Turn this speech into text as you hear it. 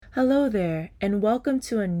Hello there, and welcome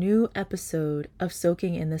to a new episode of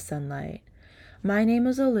Soaking in the Sunlight. My name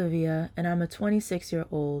is Olivia, and I'm a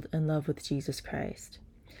 26-year-old in love with Jesus Christ.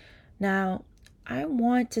 Now, I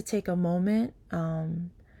want to take a moment.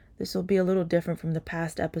 This will be a little different from the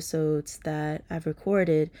past episodes that I've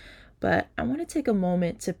recorded, but I want to take a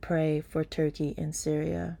moment to pray for Turkey and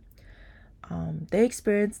Syria. They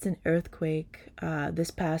experienced an earthquake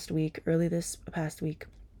early this past week,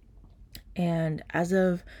 and as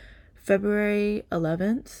of February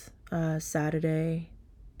 11th, Saturday,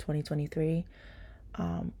 2023,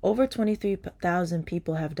 over 23,000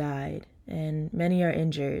 people have died and many are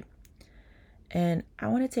injured. And I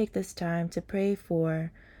want to take this time to pray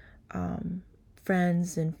for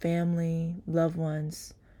friends and family, loved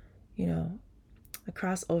ones,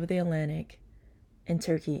 across over the Atlantic in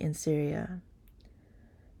Turkey and Syria.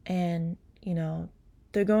 And,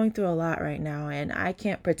 they're going through a lot right now, and I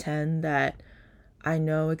can't pretend that I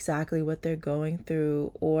know exactly what they're going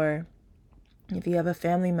through, or if you have a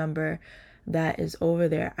family member that is over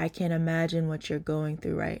there, I can't imagine what you're going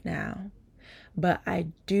through right now. But I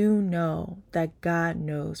do know that God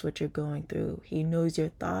knows what you're going through. He knows your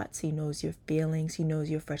thoughts. He knows your feelings. He knows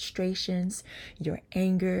your frustrations, your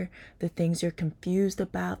anger, the things you're confused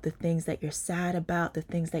about, the things that you're sad about, the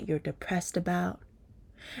things that you're depressed about.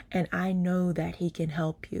 And I know that He can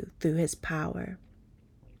help you through His power.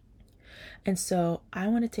 And so I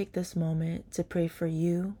want to take this moment to pray for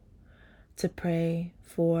you, to pray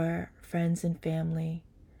for friends and family,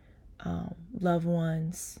 loved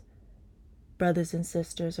ones, brothers and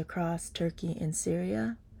sisters across Turkey and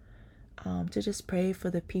Syria, to just pray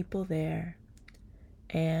for the people there.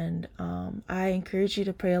 And I encourage you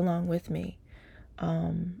to pray along with me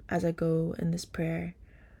as I go in this prayer.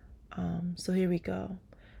 So here we go.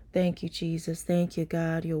 Thank you, Jesus. Thank you,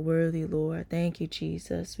 God. You're worthy, Lord. Thank you,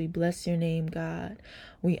 Jesus. We bless your name, God.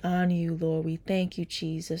 We honor you, Lord. We thank you,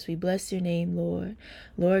 Jesus. We bless your name, Lord.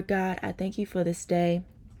 Lord God, I thank you for this day.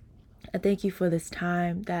 I thank you for this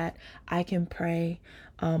time that I can pray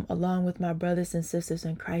along with my brothers and sisters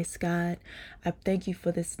in Christ, God. I thank you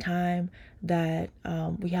for this time that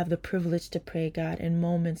we have the privilege to pray, God, in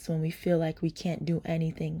moments when we feel like we can't do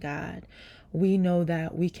anything, God. We know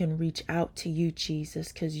that we can reach out to you,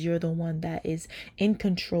 Jesus, because you're the one that is in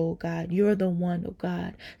control, God. You're the one, oh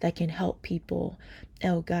God, that can help people.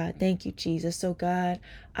 Oh God, thank you, Jesus. So God,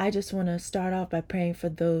 I just want to start off by praying for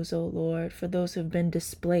those, oh Lord, for those who have been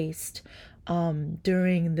displaced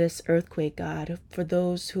during this earthquake, God, for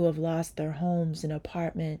those who have lost their homes and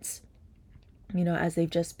apartments, as they've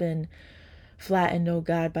just been flattened, oh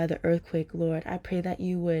God, by the earthquake, Lord. I pray that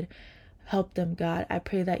you would help them, God. I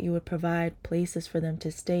pray that you would provide places for them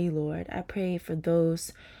to stay, Lord. I pray for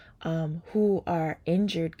those who are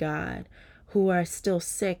injured, God, who are still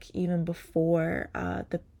sick even before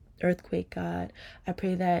the earthquake, God. I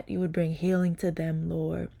pray that you would bring healing to them,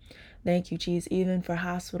 Lord. Thank you, Jesus. Even for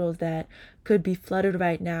hospitals that could be flooded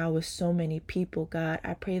right now with so many people, God,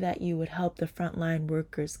 I pray that you would help the frontline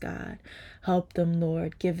workers, God. Help them,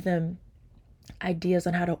 Lord. Give them ideas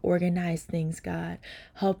on how to organize things, God.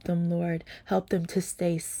 Help them, Lord. Help them to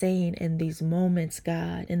stay sane in these moments,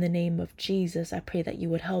 God. In the name of Jesus, I pray that you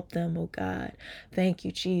would help them, oh God. Thank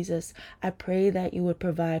you, Jesus. I pray that you would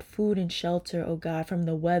provide food and shelter, oh God, from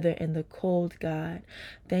the weather and the cold, God.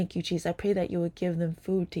 Thank you, Jesus. I pray that you would give them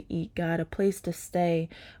food to eat, God, a place to stay,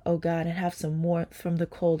 oh God, and have some warmth from the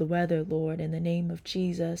cold weather, Lord, in the name of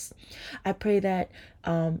Jesus. I pray that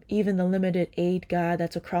even the limited aid, God,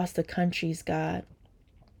 that's across the countries, God,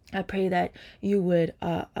 I pray that you would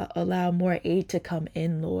allow more aid to come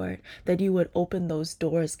in, Lord, that you would open those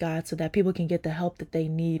doors, God, so that people can get the help that they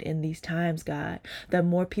need in these times, God, that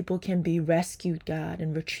more people can be rescued, God,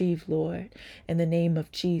 and retrieved, Lord, in the name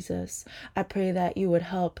of Jesus. I pray that you would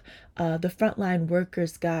help the frontline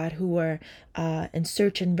workers, God, who are in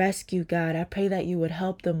search and rescue, God. I pray that you would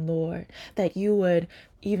help them, Lord, that you would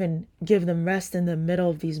even give them rest in the middle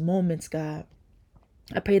of these moments, God.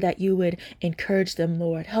 I pray that you would encourage them,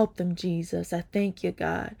 Lord. Help them, Jesus. I thank you,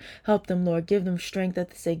 God. Help them, Lord. Give them strength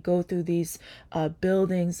as they go through these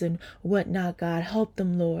buildings and whatnot, God. Help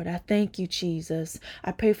them, Lord. I thank you, Jesus.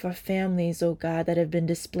 I pray for families, oh God, that have been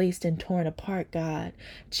displaced and torn apart, God.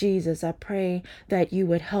 Jesus, I pray that you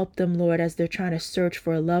would help them, Lord, as they're trying to search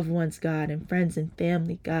for loved ones, God, and friends and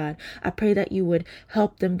family, God. I pray that you would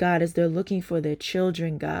help them, God, as they're looking for their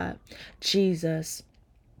children, God. Jesus.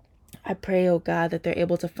 I pray, oh God, that they're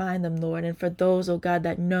able to find them, Lord. And for those, oh God,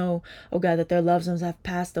 that know, oh God, that their loved ones have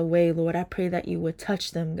passed away, Lord, I pray that you would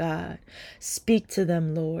touch them, God. Speak to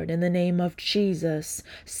them, Lord, in the name of Jesus.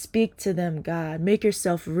 Speak to them, God. Make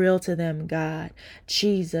yourself real to them, God.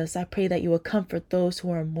 Jesus, I pray that you will comfort those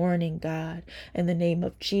who are mourning, God, in the name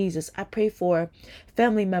of Jesus. I pray for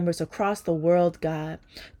family members across the world, God,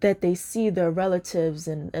 that they see their relatives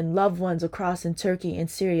and loved ones across in Turkey and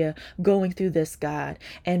Syria going through this, God.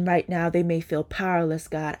 And right now they may feel powerless,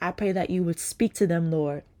 God. I pray that you would speak to them,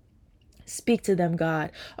 Lord. Speak to them, God,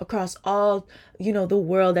 across all, the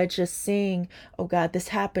world that's just seeing, oh God, this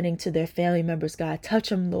happening to their family members, God. Touch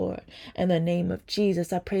them, Lord, in the name of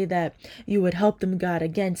Jesus. I pray that you would help them, God.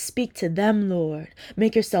 Again, speak to them, Lord.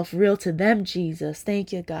 Make yourself real to them, Jesus.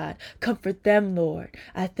 Thank you, God. Comfort them, Lord.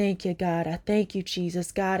 I thank you, God. I thank you,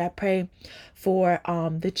 Jesus. God, I pray for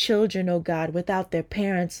the children, oh God, without their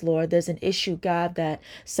parents, Lord. There's an issue, God, that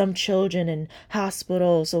some children in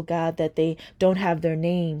hospitals, oh God, that they don't have their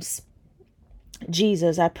names.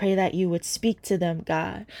 Jesus, I pray that you would speak to them,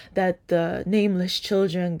 God, that the nameless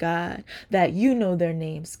children, God, that you know their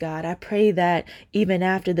names, God. I pray that even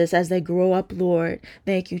after this, as they grow up, Lord,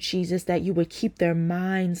 thank you, Jesus, that you would keep their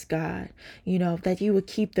minds, God, that you would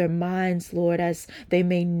keep their minds, Lord, as they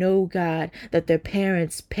may know, God, that their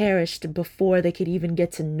parents perished before they could even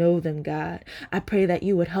get to know them, God. I pray that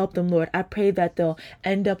you would help them, Lord. I pray that they'll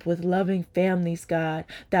end up with loving families, God,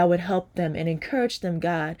 that would help them and encourage them,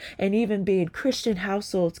 God, and even be in Christian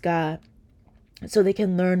households, God, so they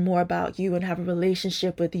can learn more about you and have a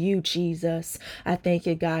relationship with you, Jesus. I thank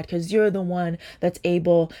you, God, because you're the one that's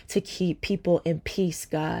able to keep people in peace,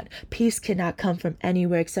 God. Peace cannot come from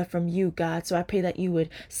anywhere except from you, God. So I pray that you would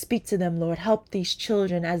speak to them, Lord. Help these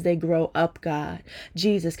children as they grow up, God.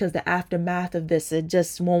 Jesus, because the aftermath of this, it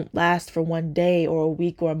just won't last for one day or a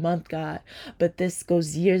week or a month, God. But this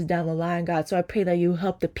goes years down the line, God. So I pray that you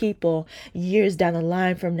help the people years down the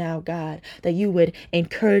line from now, God, that you would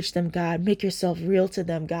encourage them, God. Make yourself real to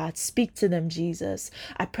them, God. Speak to them, Jesus.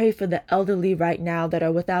 I pray for the elderly right now that are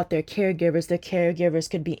without their caregivers. Their caregivers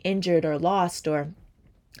could be injured or lost, or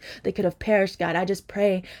they could have perished, God. I just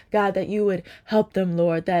pray, God, that you would help them,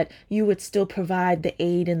 Lord, that you would still provide the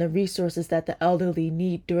aid and the resources that the elderly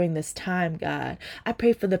need during this time, God. I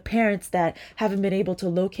pray for the parents that haven't been able to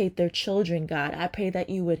locate their children, God. I pray that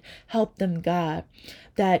you would help them, God,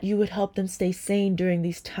 that you would help them stay sane during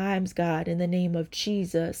these times, God, in the name of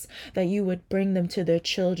Jesus, that you would bring them to their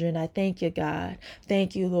children. I thank you, God.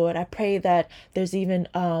 Thank you, Lord. I pray that there's even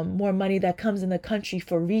more money that comes in the country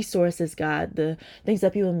for resources, God, the things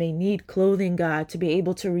that people may need, clothing, God, to be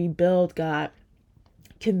able to rebuild, God,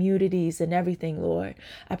 communities and everything, Lord.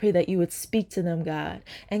 I pray that you would speak to them, God.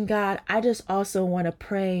 And God, I just also want to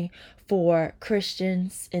pray for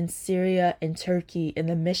Christians in Syria and Turkey and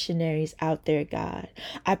the missionaries out there, God.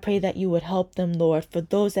 I pray that you would help them, Lord, for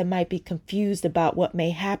those that might be confused about what may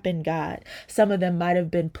happen, God. Some of them might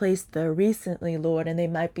have been placed there recently, Lord, and they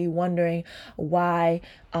might be wondering why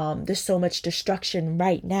there's so much destruction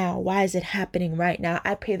right now. Why is it happening right now?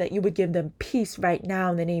 I pray that you would give them peace right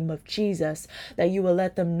now in the name of Jesus, that you will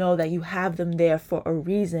let them know that you have them there for a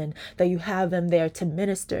reason, that you have them there to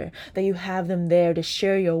minister, that you have them there to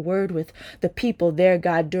share your word with the people there,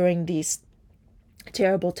 God, during these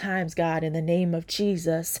terrible times, God, in the name of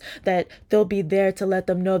Jesus, that they'll be there to let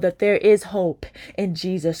them know that there is hope in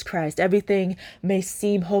Jesus Christ. Everything may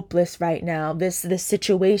seem hopeless right now. This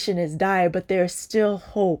situation is dire, but there is still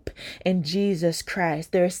hope in Jesus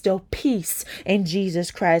Christ. There is still peace in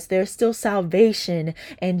Jesus Christ. There is still salvation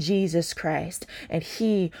in Jesus Christ. And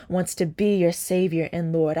He wants to be your Savior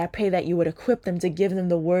and Lord. I pray that you would equip them to give them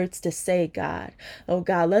the words to say, God. Oh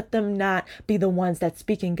God, let them not be the ones that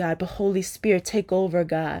speaking, God, but Holy Spirit, take over,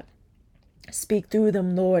 God. Speak through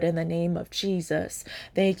them, Lord, in the name of Jesus.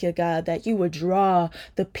 Thank you, God, that you would draw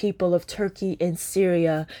the people of Turkey and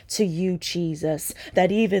Syria to you, Jesus.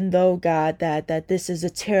 That even though, God, that this is a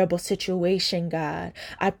terrible situation, God,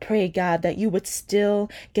 I pray, God, that you would still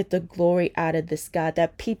get the glory out of this, God,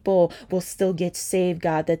 that people will still get saved,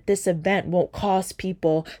 God, that this event won't cause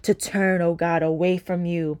people to turn, oh God, away from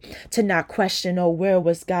you, to not question, oh, where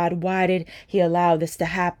was God? Why did He allow this to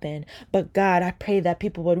happen? But God, I pray that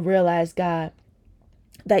people would realize, God,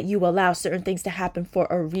 that you allow certain things to happen for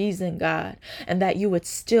a reason, God, and that you would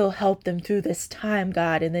still help them through this time,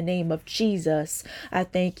 God, in the name of Jesus. I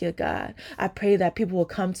thank you, God. I pray that people will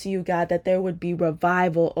come to you, God, that there would be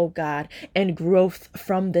revival, oh God, and growth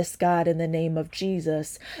from this, God, in the name of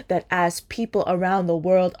Jesus. That as people around the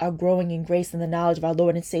world are growing in grace and the knowledge of our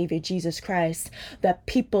Lord and Savior Jesus Christ, that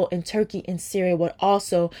people in Turkey and Syria would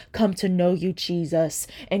also come to know you, Jesus,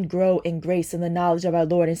 and grow in grace and the knowledge of our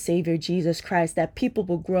Lord and Savior Jesus Christ, that people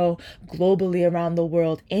will grow globally around the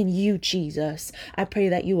world in you, Jesus. I pray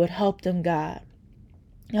that you would help them, God.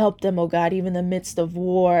 Help them, oh God, even in the midst of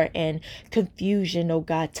war and confusion, oh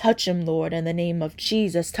God. Touch them, Lord, in the name of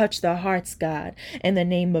Jesus. Touch their hearts, God, in the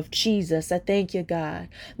name of Jesus. I thank you, God.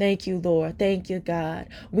 Thank you, Lord. Thank you, God.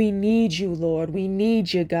 We need you, Lord. We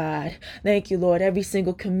need you, God. Thank you, Lord. Every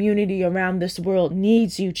single community around this world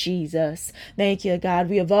needs you, Jesus. Thank you, God.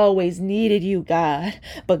 We have always needed you, God.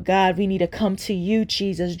 But God, we need to come to you,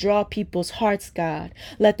 Jesus. Draw people's hearts, God.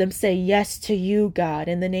 Let them say yes to you, God,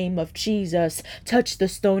 in the name of Jesus. Touch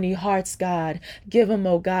the stony hearts, God. Give them,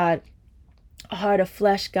 oh God, a heart of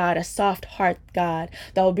flesh, God, a soft heart, God,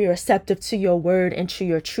 that will be receptive to your word and to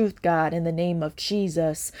your truth, God, in the name of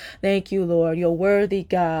Jesus. Thank you, Lord. You're worthy,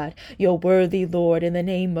 God. You're worthy, Lord, in the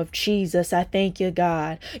name of Jesus. I thank you,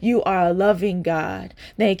 God. You are a loving God.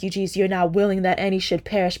 Thank you, Jesus. You're not willing that any should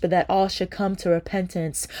perish, but that all should come to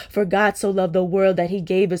repentance. For God so loved the world that he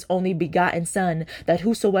gave his only begotten Son, that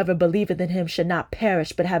whosoever believeth in him should not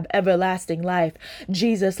perish, but have everlasting life.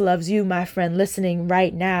 Jesus loves you, my friend, listening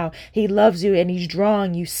right now. He loves you and he's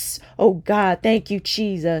drawing you. Oh God, thank you,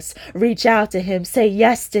 Jesus. Reach out to him. Say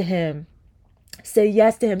yes to him. Say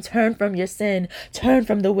yes to him. Turn from your sin. Turn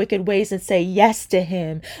from the wicked ways and say yes to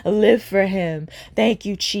him. Live for him. Thank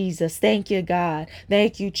you, Jesus. Thank you, God.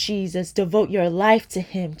 Thank you, Jesus. Devote your life to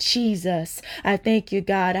him, Jesus. I thank you,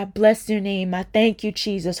 God. I bless your name. I thank you,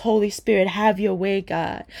 Jesus. Holy Spirit, have your way,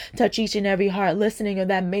 God. Touch each and every heart listening or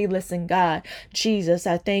that may listen, God. Jesus,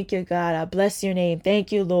 I thank you, God. I bless your name.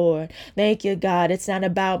 Thank you, Lord. Thank you, God. It's not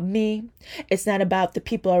about me. It's not about the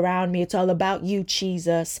people around me. It's all about you,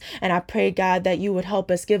 Jesus. And I pray, God, that you would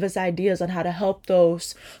help us, give us ideas on how to help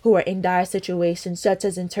those who are in dire situations, such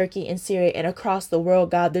as in Turkey and Syria and across the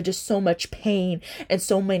world, God. There's just so much pain and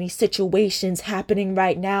so many situations happening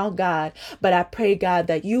right now, God. But I pray, God,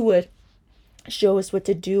 that you would show us what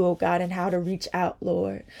to do, oh God, and how to reach out,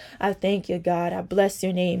 Lord. I thank you, God. I bless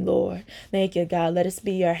your name, Lord. Thank you, God. Let us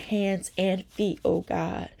be your hands and feet, oh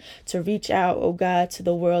God, to reach out, oh God, to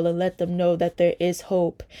the world and let them know that there is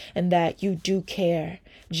hope and that you do care,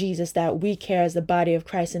 Jesus, that we care as the body of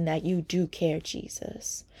Christ and that you do care,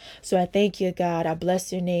 Jesus. So I thank you, God. I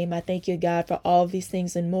bless your name. I thank you, God, for all of these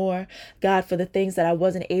things and more. God, for the things that I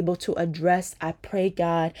wasn't able to address, I pray,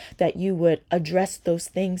 God, that you would address those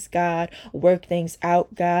things, God. Work things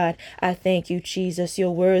out, God. I thank you, Jesus. You're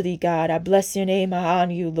worthy, God. I bless your name. I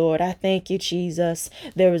honor you, Lord. I thank you, Jesus.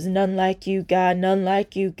 There is none like you, God. None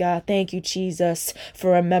like you, God. Thank you, Jesus,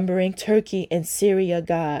 for remembering Turkey and Syria,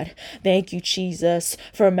 God. Thank you, Jesus,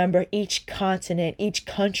 for remember each continent, each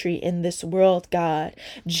country in this world, God.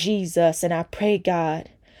 Jesus, and I pray, God,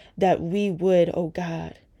 that we would, oh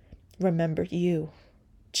God, remember you,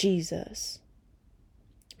 Jesus.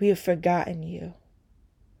 We have forgotten you.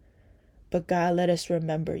 But God, let us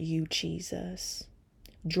remember you, Jesus.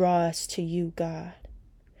 Draw us to you, God.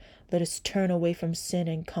 Let us turn away from sin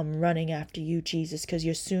and come running after you, Jesus, because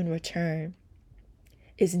your soon return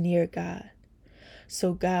is near, God.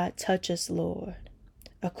 So God, touch us, Lord.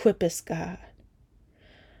 Equip us, God.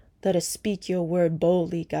 Let us speak your word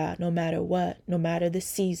boldly, God, no matter what, no matter the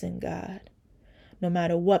season, God, no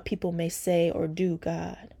matter what people may say or do,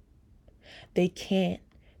 God. They can't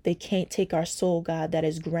take our soul, God, that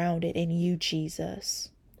is grounded in you, Jesus.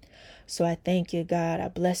 So I thank you, God. I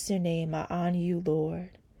bless your name. I honor you,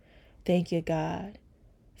 Lord. Thank you, God,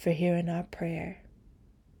 for hearing our prayer.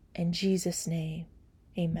 In Jesus' name,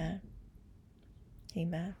 amen.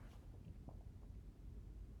 Amen.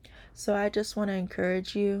 So I just want to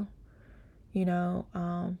encourage you,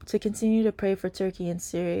 to continue to pray for Turkey and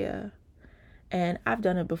Syria. And I've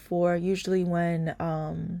done it before, usually when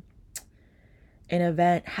an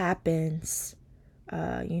event happens,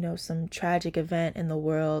 some tragic event in the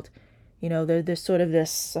world, there's sort of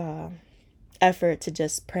this effort to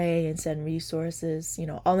just pray and send resources,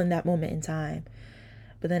 all in that moment in time.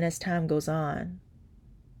 But then as time goes on,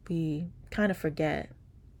 we kind of forget.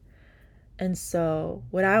 And so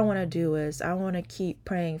what I want to do is I want to keep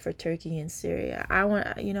praying for Turkey and Syria. I want,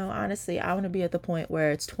 honestly, I want to be at the point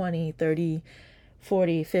where it's 20, 30,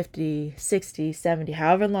 40, 50, 60, 70,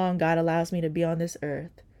 however long God allows me to be on this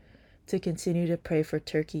earth, to continue to pray for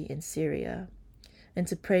Turkey and Syria. and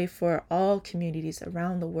to pray for all communities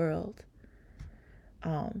around the world.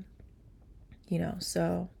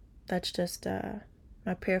 So that's just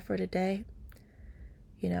my prayer for today.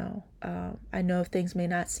 I know things may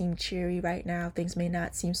not seem cheery right now, things may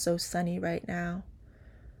not seem so sunny right now,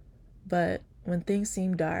 but when things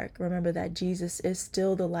seem dark, remember that Jesus is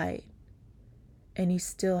still the light, and he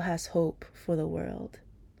still has hope for the world.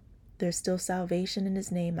 There's still salvation in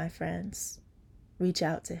his name, my friends. Reach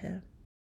out to him.